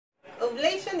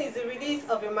Ovulation is the release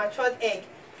of a matured egg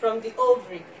from the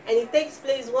ovary, and it takes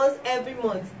place once every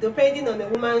month depending on the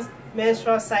woman's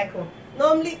menstrual cycle.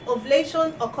 Normally,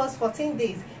 ovulation occurs 14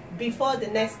 days before the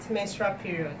next menstrual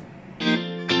period.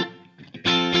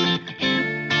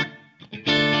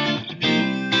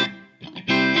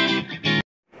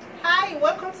 Hi,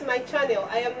 welcome to my channel.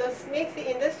 I am Nurse Macy.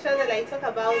 In this channel, I talk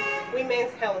about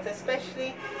women's health,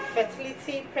 especially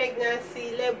fertility,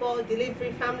 pregnancy, labor,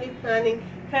 delivery, family planning,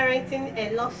 parenting,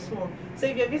 and lots more. So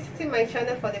if you're visiting my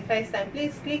channel for the first time,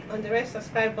 please click on the red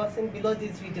subscribe button below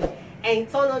this video and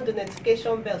turn on the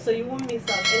notification bell so you won't miss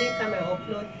out anytime I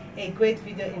upload a great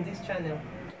video in this channel.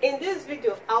 In this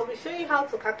video, I'll be showing you how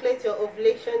to calculate your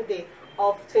ovulation day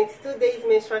of 22 days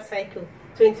menstrual cycle,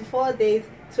 24 days,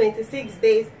 26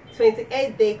 days,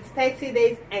 28 days, 30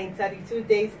 days, and 32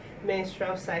 days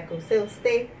menstrual cycle. So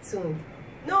stay tuned.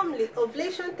 Normally,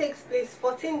 ovulation takes place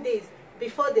 14 days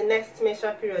before the next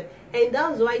menstrual period, and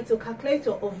that's why to calculate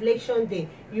your ovulation day,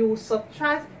 you will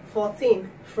subtract 14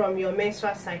 from your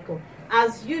menstrual cycle.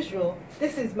 As usual,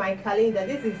 this is my calendar.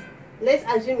 Let's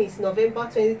assume it's November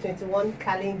 2021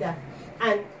 calendar,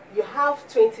 and you have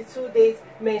 22 days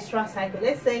menstrual cycle.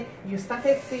 Let's say you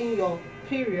started seeing your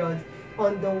period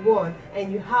on the 1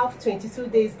 and you have 22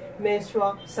 days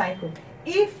menstrual cycle.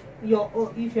 If your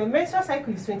menstrual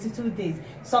cycle is 22 days,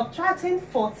 subtracting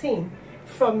 14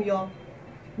 from your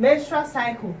menstrual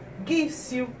cycle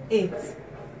gives you 8.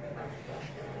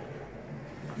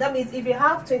 That means if you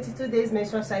have 22 days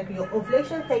menstrual cycle, your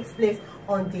ovulation takes place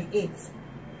on the 8th.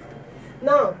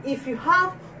 Now, if you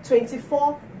have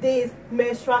 24 days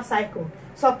menstrual cycle,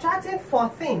 subtracting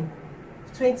 14,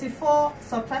 24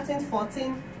 subtracting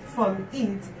 14 from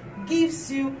it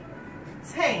gives you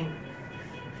 10.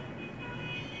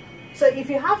 So if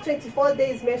you have 24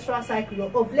 days menstrual cycle,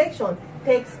 your ovulation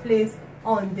takes place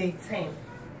on day 10.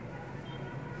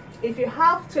 If you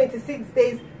have 26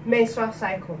 days menstrual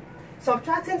cycle,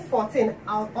 subtracting 14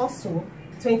 out, also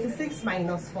 26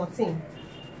 minus 14,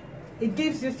 it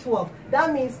gives you 12.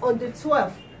 That means on the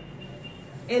 12th,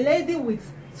 a lady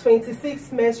with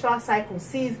 26 menstrual cycle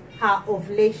sees her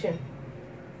ovulation.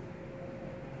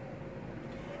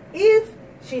 If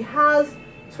she has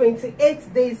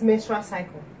 28 days menstrual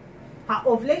cycle, her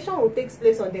ovulation will take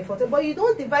place on day 14. But you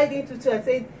don't divide into 2 and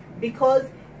say because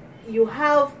you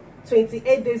have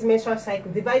 28 days menstrual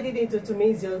cycle, divided into 2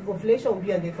 means your ovulation will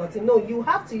be on day 14. No, you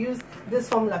have to use this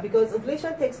formula because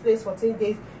ovulation takes place 14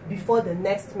 days before the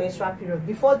next menstrual period,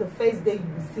 before the first day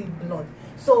you will see blood.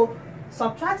 So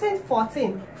subtracting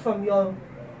 14 from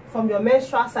your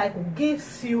menstrual cycle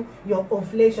gives you your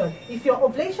ovulation. If your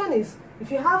ovulation is,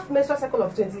 if you have menstrual cycle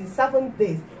of 27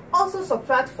 days, also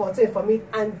subtract 14 from it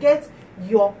and get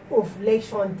your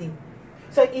ovulation day.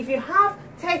 So if you have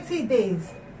 30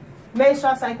 days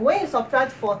menstrual cycle, when you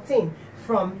subtract 14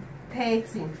 from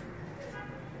 30,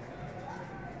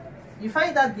 you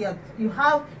find that you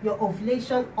have your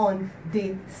ovulation on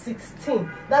day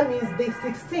 16. That means day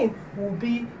 16 will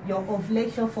be your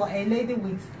ovulation for a lady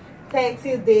with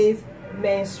 30 days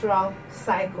menstrual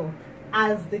cycle,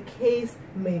 as the case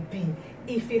may be.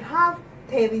 If you have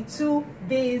 32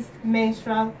 days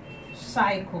menstrual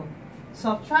cycle,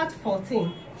 subtract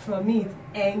 14 from it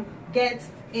and get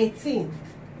 18.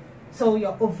 So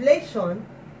your ovulation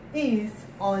is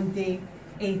on day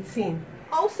 18.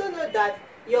 Also note that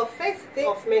your first day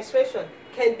of menstruation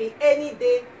can be any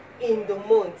day in the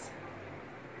month,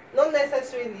 not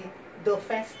necessarily the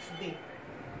first day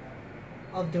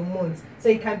of the month. So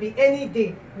it can be any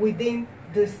day within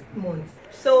this month.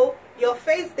 So your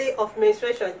first day of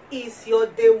menstruation is your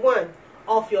day 1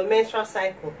 of your menstrual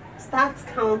cycle. Start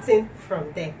counting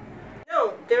from there.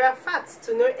 Now, there are facts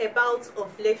to know about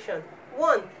ovulation.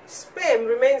 1. Sperm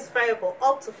remains viable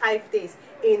up to 5 days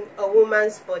in a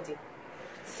woman's body.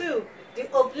 2. The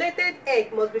ovulated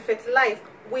egg must be fertilized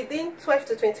within 12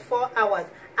 to 24 hours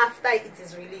after it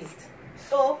is released.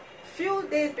 So, few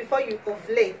days before you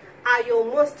ovulate are your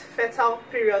most fertile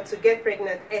period to get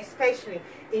pregnant, especially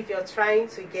if you're trying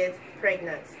to get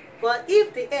pregnant. But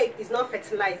if the egg is not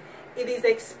fertilized, it is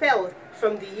expelled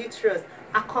from the uterus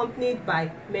accompanied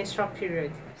by menstrual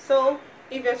period. So,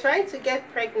 if you're trying to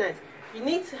get pregnant, you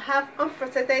need to have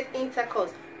unprotected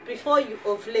intercourse before you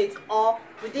ovulate or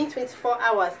within 24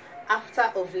 hours after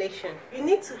ovulation. You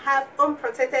need to have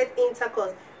unprotected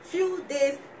intercourse few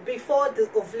days before the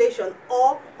ovulation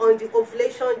or on the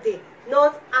ovulation day,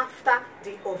 not after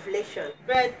the ovulation.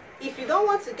 But if you don't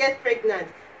want to get pregnant,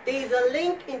 there is a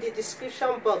link in the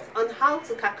description box on how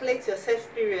to calculate your safe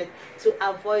period to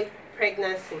avoid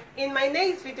pregnancy. In my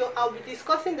next video, I'll be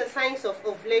discussing the signs of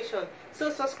ovulation.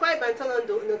 So subscribe and turn on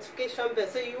the notification bell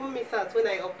so you won't miss out when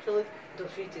I upload the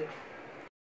video.